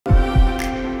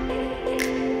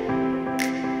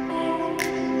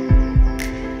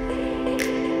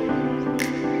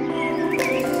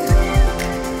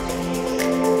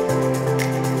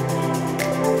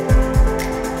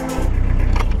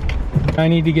I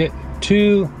need to get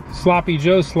 2 Sloppy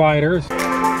Joe sliders,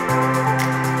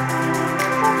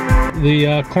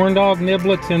 the corn dog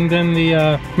niblets, and then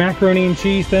the macaroni and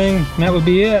cheese thing, and that would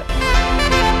be it.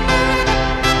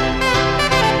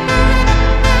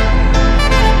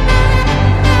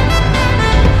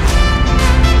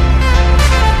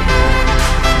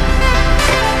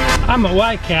 I'm at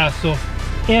White Castle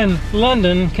in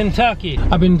London, Kentucky.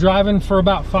 I've been driving for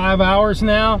about 5 hours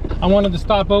now. I wanted to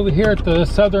stop over here at the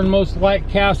southernmost White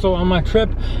Castle on my trip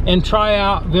and try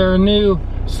out their new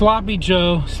Sloppy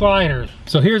Joe sliders.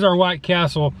 So here's our White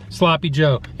Castle Sloppy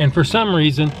Joe, and for some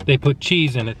reason they put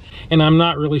cheese in it, and I'm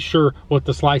not really sure what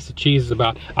the slice of cheese is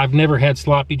about. I've never had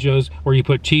Sloppy Joes where you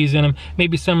put cheese in them.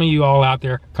 Maybe some of you all out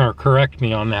there can correct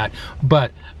me on that,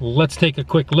 but let's take a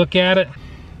quick look at it.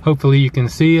 Hopefully you can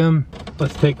see them.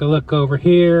 Let's take a look over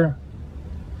here.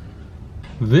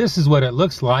 This is what it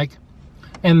looks like,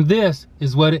 and this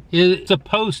is what it is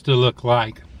supposed to look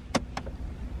like.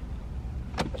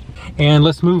 And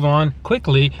let's move on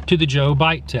quickly to the Joe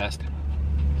bite test.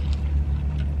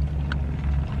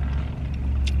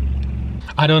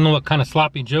 I don't know what kind of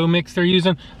Sloppy Joe mix they're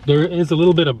using. There is a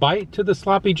little bit of bite to the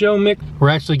Sloppy Joe mix. We're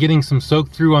actually getting some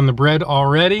soak through on the bread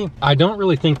already. I don't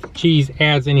really think cheese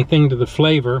adds anything to the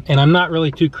flavor, and I'm not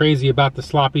really too crazy about the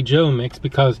Sloppy Joe mix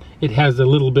because it has a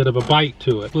little bit of a bite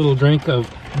to it. A little drink of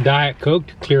Diet Coke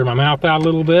to clear my mouth out a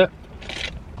little bit.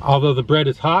 Although the bread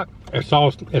is hot, it's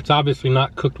obviously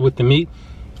not cooked with the meat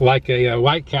like a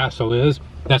White Castle is.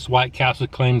 That's White Castle's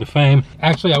claim to fame.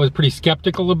 Actually, I was pretty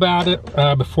skeptical about it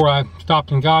before I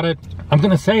stopped and got it. I'm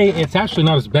gonna say it's actually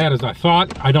not as bad as I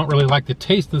thought. I don't really like the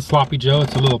taste of the Sloppy Joe.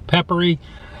 It's a little peppery,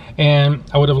 and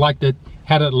I would have liked it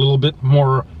had it a little bit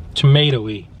more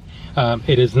tomatoey.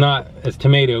 It is not as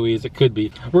tomatoey as it could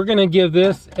be. We're gonna give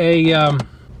this a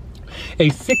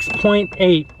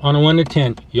 6.8 on a 1 to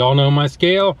 10. Y'all know my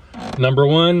scale. Number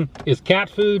 1 is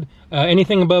cat food.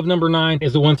 Anything above number 9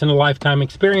 is a once-in-a-lifetime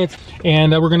experience.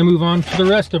 And we're gonna move on to the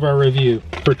rest of our review.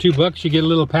 For $2, you get a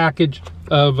little package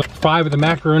of 5 of the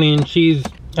macaroni and cheese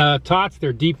tots.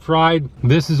 They're deep fried.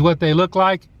 This is what they look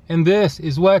like, and this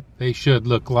is what they should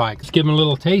look like. Let's give them a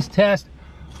little taste test.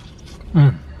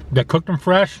 They cooked them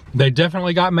fresh. They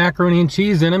definitely got macaroni and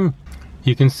cheese in them.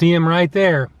 You can see them right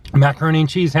there. Macaroni and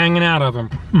cheese hanging out of them.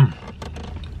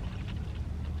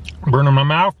 Burning my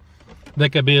mouth. They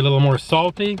could be a little more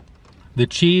salty. The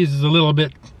cheese is a little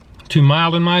bit too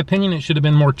mild in my opinion. It should have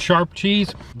been more sharp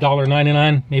cheese.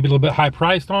 $1.99, maybe a little bit high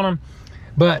priced on them.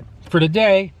 But for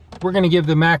today, we're gonna give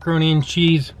the macaroni and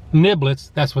cheese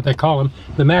niblets, that's what they call them,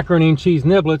 the macaroni and cheese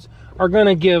niblets are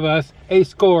gonna give us a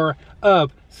score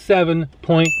of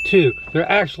 7.2. They're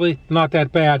actually not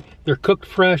that bad. They're cooked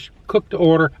fresh, cooked to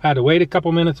order. I had to wait a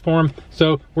couple minutes for them,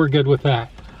 so we're good with that.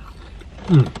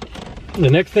 The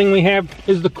next thing we have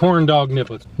is the corn dog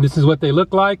niblets. This is what they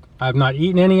look like. I've not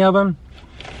eaten any of them,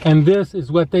 and this is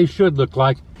what they should look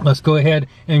like. Let's go ahead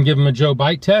and give them a Joe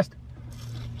bite test.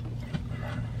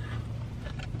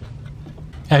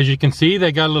 As you can see,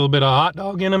 they got a little bit of hot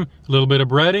dog in them, a little bit of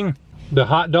breading. The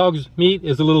hot dog's meat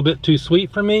is a little bit too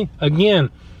sweet for me. Again,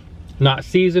 not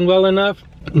seasoned well enough.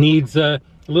 Needs a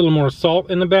little more salt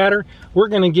in the batter. We're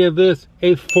gonna give this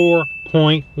a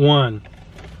 4.1.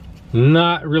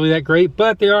 Not really that great,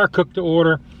 but they are cooked to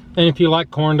order. And if you like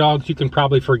corn dogs, you can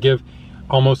probably forgive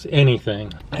almost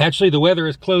anything. Actually, the weather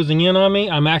is closing in on me.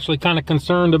 I'm actually kind of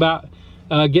concerned about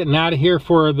getting out of here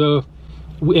before the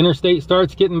interstate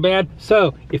starts getting bad.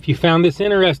 So if you found this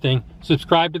interesting,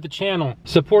 subscribe to the channel,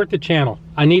 support the channel.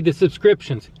 I need the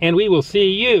subscriptions, and we will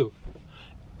see you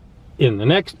in the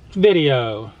next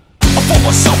video.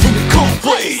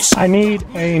 I need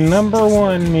a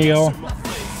 #1 meal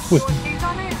with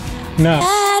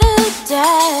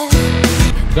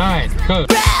Diet Coke.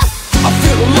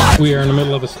 We are in the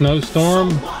middle of a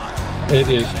snowstorm. It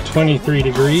is 23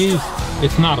 degrees.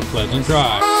 It's not a pleasant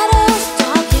drive.